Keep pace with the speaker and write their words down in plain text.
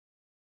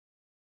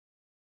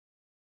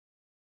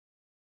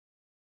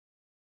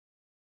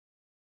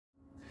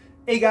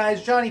Hey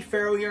guys, Johnnie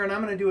Ferro here, and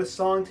I'm going to do a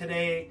song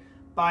today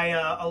by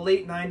a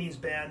late 90s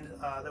band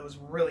that was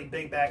really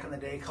big back in the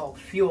day called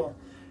Fuel.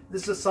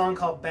 This is a song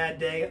called Bad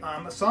Day,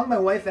 a song my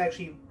wife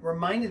actually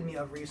reminded me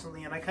of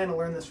recently, and I kind of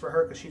learned this for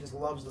her because she just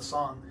loves the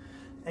song.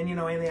 And you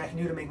know, anything I can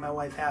do to make my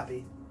wife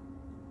happy.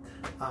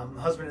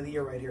 Husband of the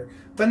year right here.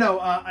 But no,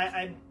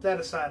 that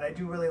aside, I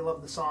do really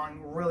love the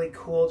song. Really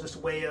cool, just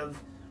way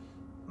of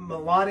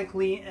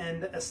melodically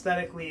and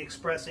aesthetically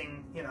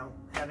expressing, you know,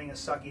 having a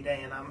sucky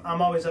day. And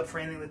I'm always up for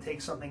anything that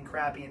takes something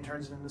crappy and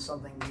turns it into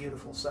something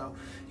beautiful. So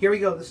here we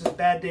go. This is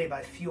Bad Day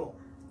by Fuel.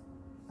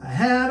 I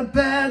had a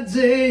bad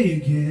day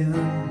again.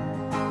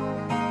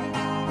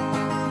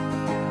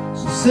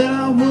 She said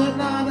I would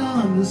not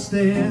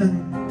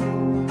understand.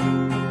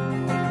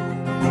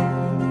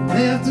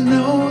 Left a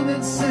note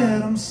that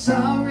said I'm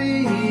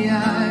sorry.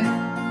 I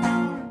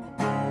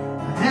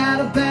had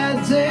a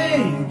bad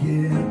day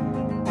again.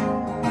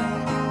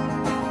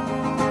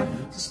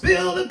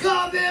 Spilled the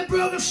coffee,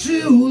 broke a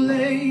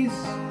shoelace,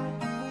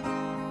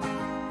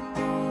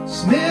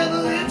 smeared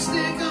the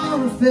lipstick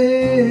on her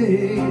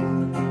face,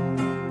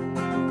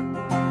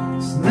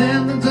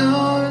 slammed the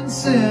door and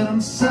said I'm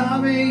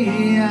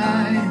sorry.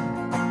 I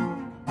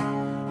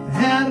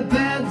had a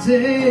bad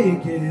day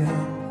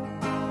again.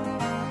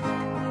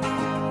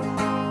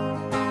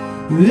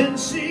 And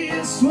she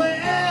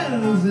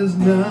swears there's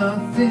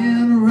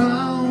nothing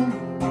wrong.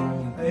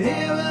 I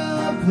hear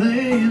her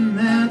playing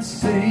that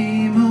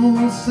same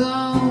old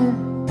song.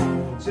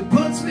 She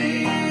puts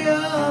me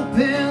up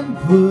and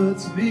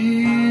puts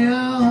me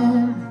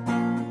on.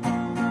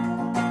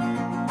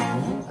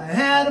 I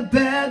had a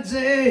bad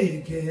day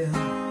again.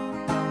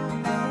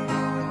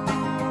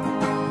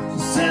 She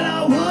said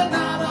I would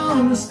not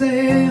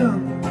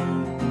understand.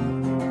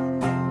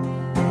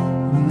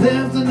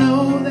 Left a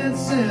note that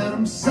said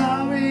I'm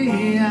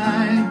sorry. I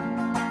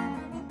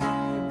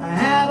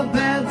had a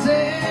bad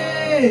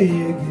day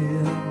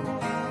again.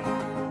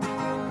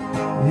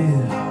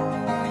 Yeah.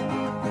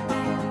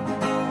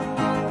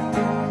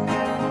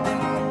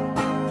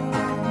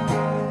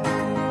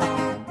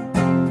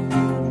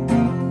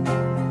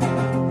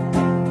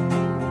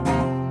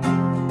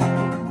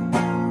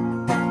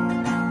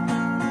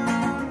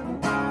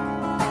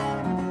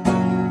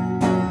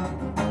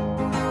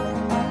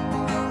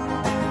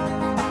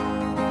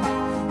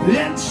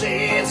 And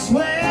she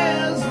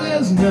swears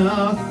there's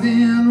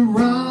nothing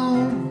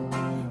wrong.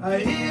 I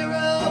hear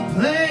her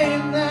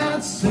playing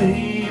that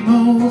same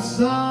old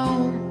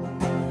song.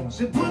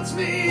 She puts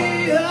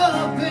me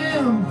up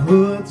and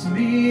puts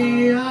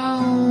me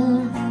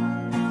on.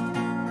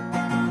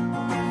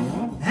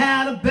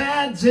 Had a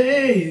bad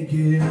day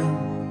again.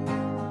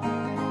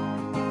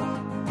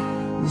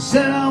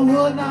 Said I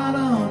would not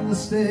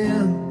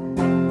understand.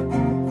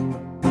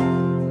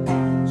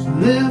 She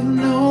left a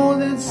note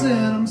that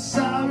said I'm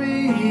sorry.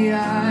 I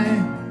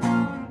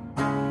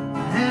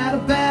had a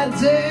bad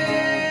day.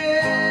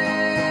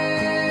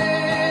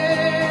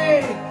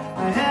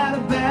 I had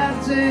a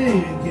bad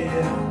day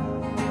again.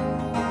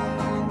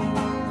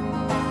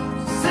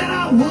 She said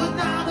I would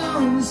not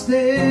understand.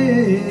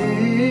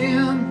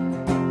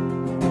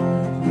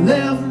 She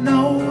left a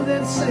note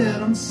that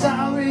said I'm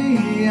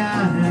sorry. I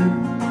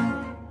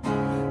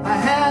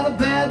had a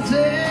bad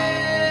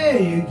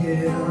day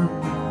again.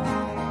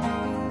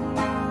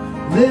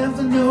 Left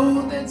a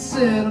note that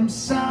said I'm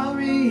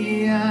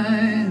sorry.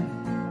 I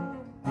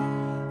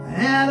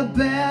had a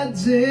bad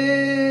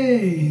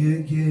day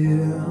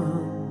again.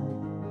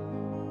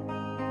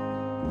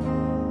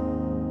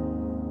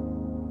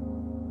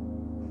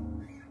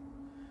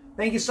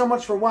 Thank you so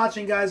much for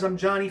watching, guys. I'm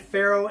Johnnie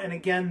Ferro, and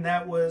again,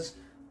 that was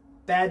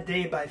Bad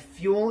Day by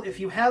Fuel. If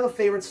you have a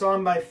favorite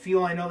song by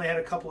Fuel, I know they had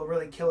a couple of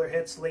really killer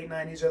hits, late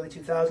 90s, early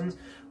 2000s.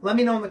 Let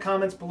me know in the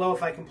comments below.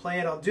 If I can play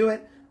it, I'll do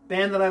it.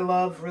 Band that I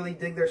love, really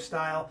dig their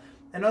style.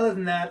 And other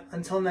than that,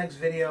 until next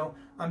video,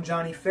 I'm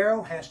Johnnie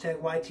Ferro,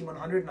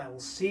 #YT100, and I will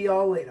see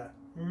y'all later.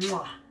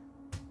 Mwah.